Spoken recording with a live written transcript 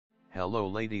Hello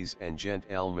ladies and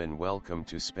gentlemen, welcome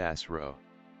to SPASRO.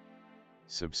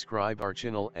 Subscribe our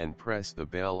channel and press the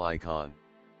bell icon.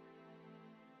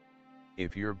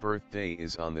 If your birthday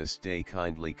is on this day,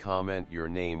 kindly comment your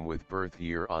name with birth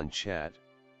year on chat.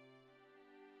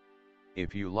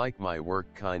 If you like my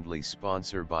work, kindly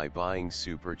sponsor by buying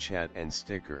super chat and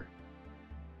sticker.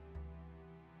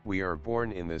 We are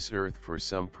born in this earth for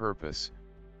some purpose,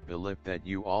 believe that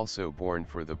you also born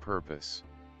for the purpose.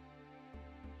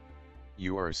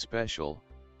 You are special,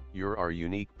 you're our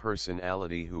unique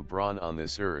personality who born on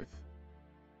this earth.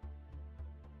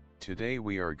 Today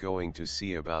we are going to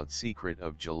see about secret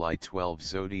of July 12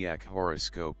 Zodiac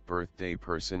horoscope birthday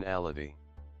personality.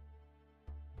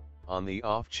 On the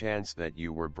off chance that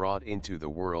you were brought into the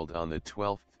world on the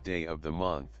 12th day of the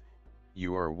month,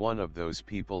 you are one of those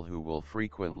people who will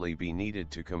frequently be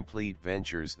needed to complete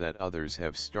ventures that others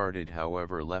have started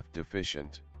however left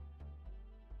deficient.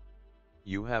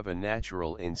 You have a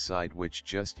natural insight which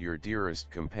just your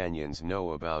dearest companions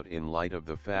know about, in light of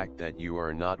the fact that you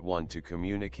are not one to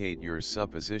communicate your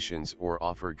suppositions or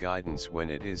offer guidance when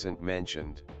it isn't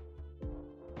mentioned.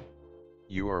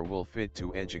 You are well fit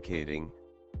to educating,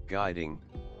 guiding,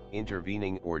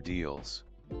 intervening ordeals.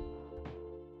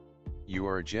 You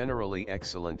are generally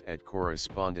excellent at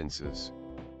correspondences.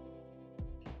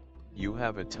 You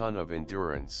have a ton of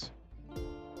endurance.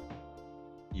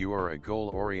 You are a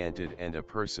goal-oriented and a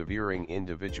persevering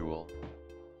individual.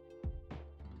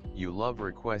 You love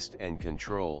request and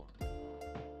control.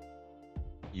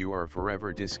 You are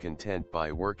forever discontent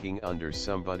by working under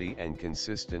somebody and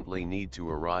consistently need to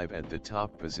arrive at the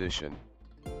top position.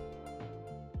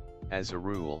 As a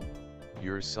rule,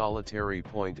 your solitary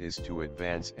point is to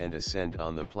advance and ascend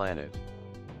on the planet.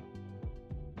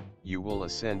 You will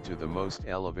ascend to the most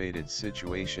elevated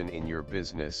situation in your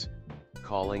business,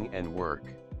 calling and work.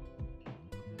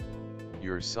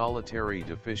 Your solitary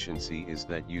deficiency is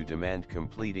that you demand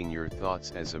completing your thoughts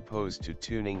as opposed to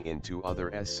tuning into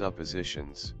others'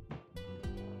 suppositions.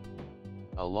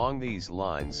 Along these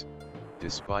lines,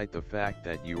 despite the fact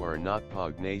that you are not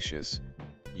pugnacious,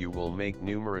 you will make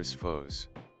numerous foes.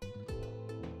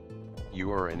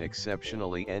 You are an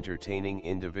exceptionally entertaining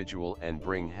individual and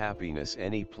bring happiness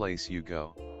any place you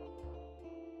go.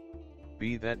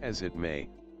 Be that as it may,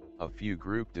 a few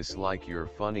group dislike your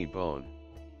funny bone.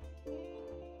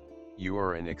 You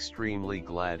are an extremely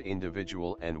glad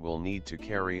individual and will need to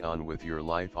carry on with your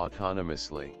life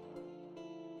autonomously.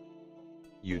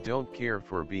 You don't care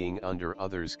for being under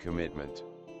others' commitment.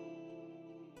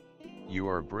 You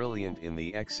are brilliant in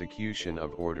the execution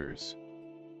of orders.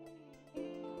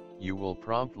 You will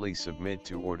promptly submit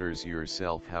to orders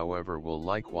yourself, however will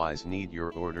likewise need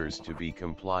your orders to be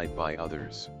complied by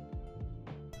others.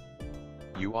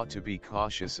 You ought to be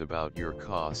cautious about your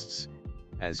costs,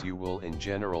 as you will in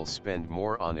general spend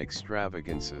more on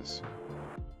extravagances.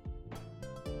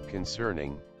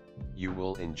 Concerning, you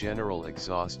will in general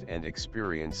exhaust and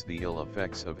experience the ill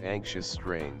effects of anxious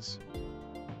strains.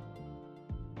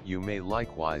 You may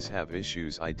likewise have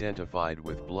issues identified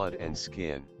with blood and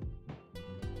skin.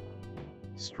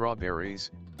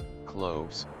 Strawberries,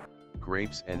 cloves,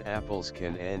 grapes and apples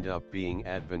can end up being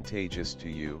advantageous to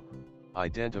you,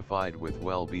 identified with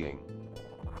well-being.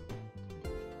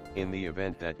 In the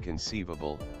event that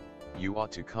conceivable, you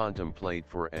ought to contemplate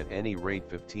for at any rate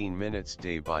 15 minutes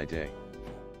day by day.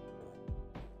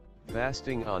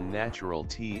 Fasting on natural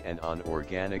tea and on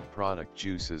organic product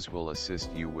juices will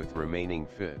assist you with remaining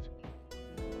fit.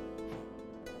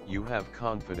 You have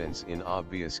confidence in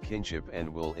obvious kinship and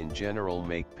will in general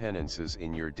make penances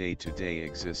in your day-to-day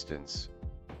existence.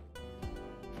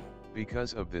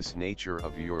 Because of this nature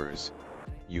of yours,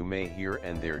 you may here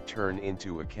and there turn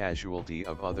into a casualty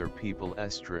of other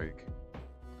people's trick.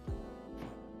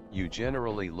 You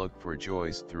generally look for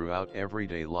joys throughout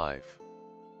everyday life.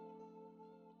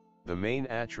 The main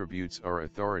attributes are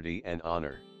authority and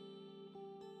honor.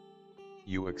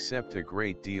 You accept a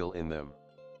great deal in them.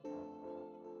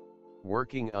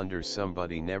 Working under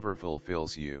somebody never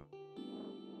fulfills you.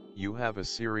 You have a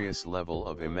serious level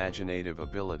of imaginative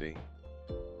ability.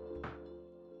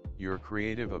 Your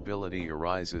creative ability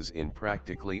arises in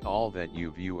practically all that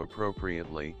you view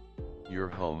appropriately, your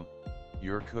home,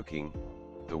 your cooking,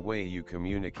 the way you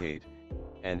communicate,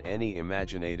 and any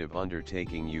imaginative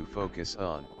undertaking you focus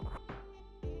on.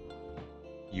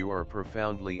 You are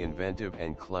profoundly inventive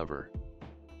and clever.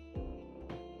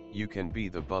 You can be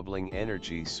the bubbling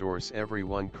energy source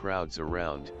everyone crowds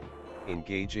around,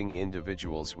 engaging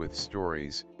individuals with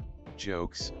stories,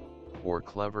 jokes, or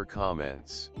clever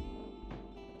comments.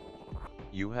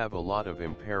 You have a lot of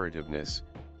imperativeness,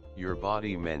 your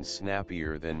body mends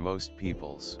snappier than most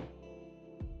people's.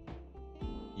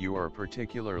 You are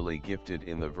particularly gifted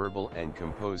in the verbal and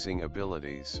composing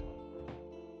abilities.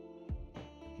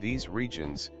 These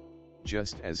regions,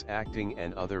 just as acting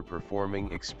and other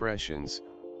performing expressions,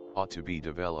 ought to be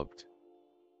developed.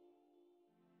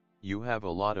 You have a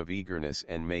lot of eagerness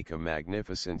and make a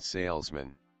magnificent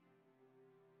salesman.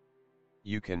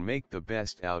 You can make the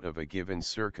best out of a given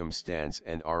circumstance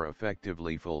and are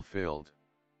effectively fulfilled.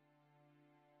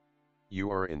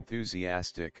 You are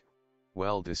enthusiastic,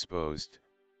 well-disposed,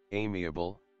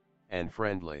 amiable, and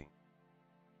friendly.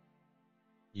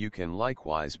 You can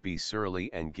likewise be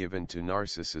surly and given to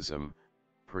narcissism,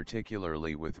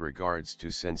 particularly with regards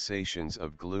to sensations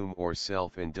of gloom or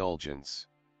self-indulgence.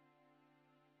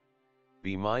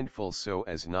 Be mindful so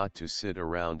as not to sit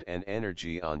around and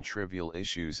energy on trivial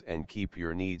issues and keep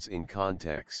your needs in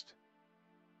context.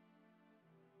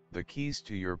 The keys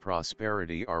to your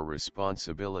prosperity are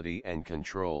responsibility and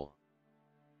control.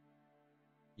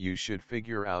 You should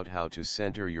figure out how to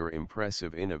center your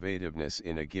impressive innovativeness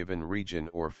in a given region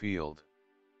or field.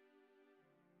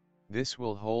 This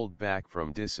will hold back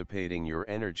from dissipating your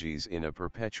energies in a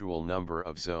perpetual number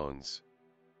of zones.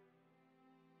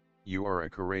 You are a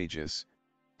courageous,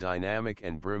 dynamic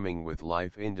and brimming with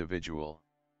life individual,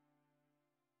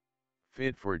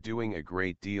 fit for doing a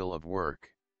great deal of work.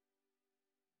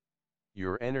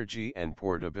 Your energy and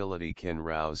portability can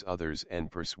rouse others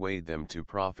and persuade them to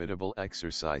profitable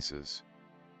exercises.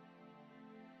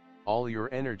 All your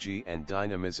energy and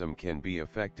dynamism can be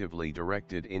effectively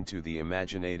directed into the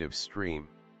imaginative stream.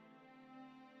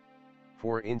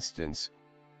 For instance,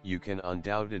 you can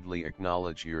undoubtedly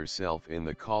acknowledge yourself in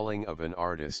the calling of an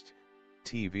artist,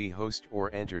 TV host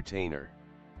or entertainer.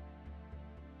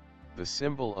 The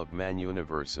symbol of Man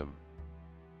Universum.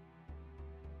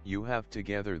 You have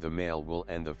together the male will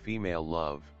and the female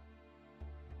love.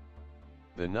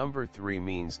 The number 3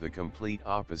 means the complete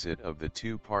opposite of the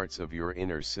two parts of your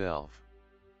inner self.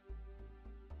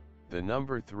 The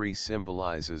number 3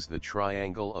 symbolizes the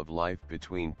triangle of life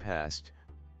between past,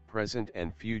 present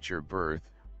and future birth,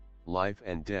 life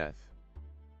and death.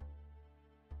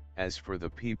 As for the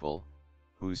people,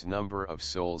 whose number of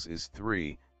souls is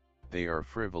 3, they are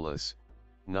frivolous,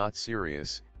 not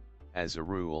serious, as a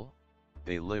rule.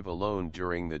 They live alone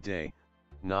during the day,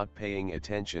 not paying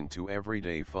attention to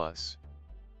everyday fuss.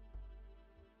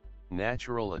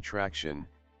 Natural attraction,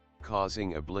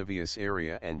 causing oblivious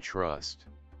area and trust.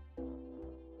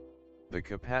 The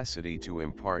capacity to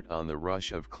impart on the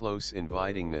rush of close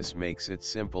invitingness makes it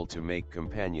simple to make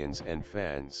companions and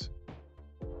fans.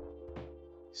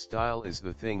 Style is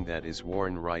the thing that is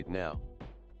worn right now.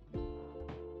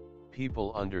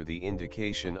 People under the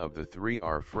indication of the 3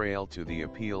 are frail to the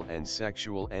appeal and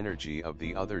sexual energy of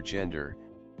the other gender,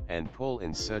 and pull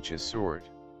in such a sort.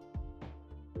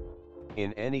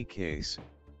 In any case,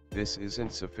 this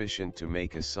isn't sufficient to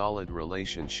make a solid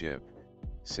relationship,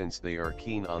 since they are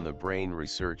keen on the brain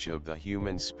research of the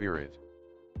human spirit.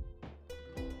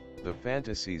 The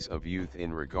fantasies of youth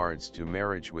in regards to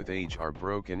marriage with age are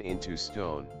broken into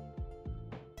stone.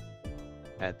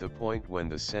 At the point when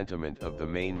the sentiment of the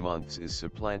main months is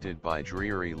supplanted by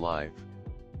dreary life,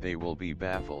 they will be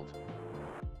baffled.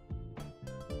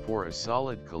 For a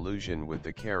solid collusion with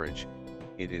the carriage,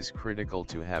 it is critical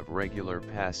to have regular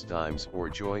pastimes or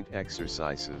joint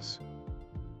exercises.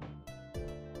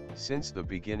 Since the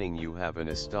beginning you have an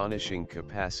astonishing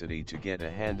capacity to get a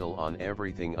handle on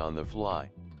everything on the fly.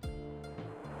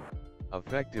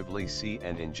 Effectively see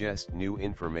and ingest new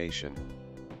information.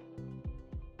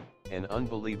 An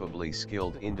unbelievably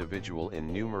skilled individual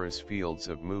in numerous fields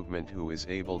of movement who is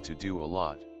able to do a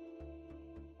lot.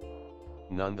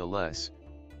 Nonetheless,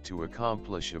 to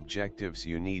accomplish objectives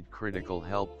you need critical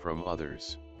help from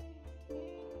others.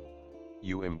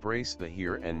 You embrace the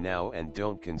here and now and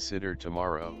don't consider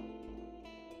tomorrow.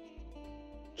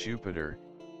 Jupiter,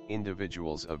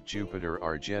 individuals of Jupiter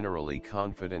are generally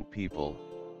confident people,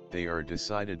 they are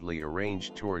decidedly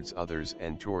arranged towards others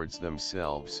and towards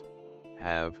themselves,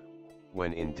 have,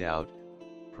 when in doubt,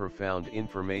 profound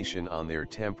information on their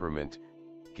temperament,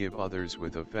 give others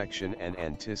with affection and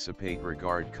anticipate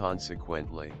regard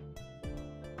consequently.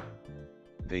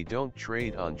 They don't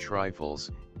trade on trifles,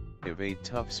 evade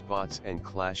tough spots and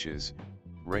clashes,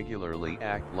 regularly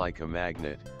act like a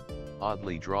magnet,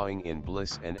 oddly drawing in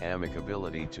bliss and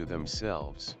amicability to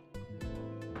themselves.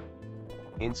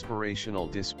 Inspirational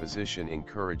disposition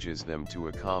encourages them to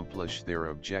accomplish their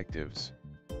objectives.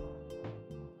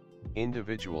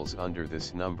 Individuals under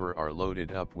this number are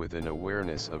loaded up with an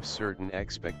awareness of certain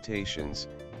expectations,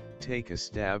 take a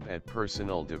stab at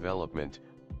personal development,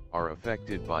 are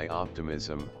affected by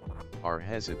optimism, are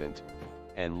hesitant,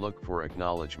 and look for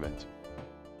acknowledgement.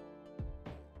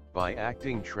 By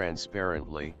acting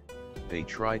transparently, they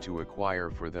try to acquire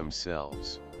for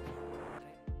themselves.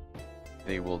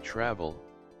 They will travel,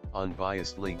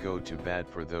 unbiasedly go to bat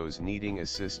for those needing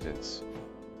assistance.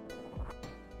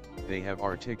 They have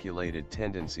articulated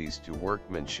tendencies to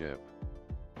workmanship.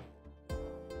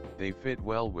 They fit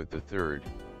well with the 3rd,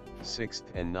 6th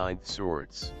and 9th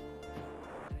swords.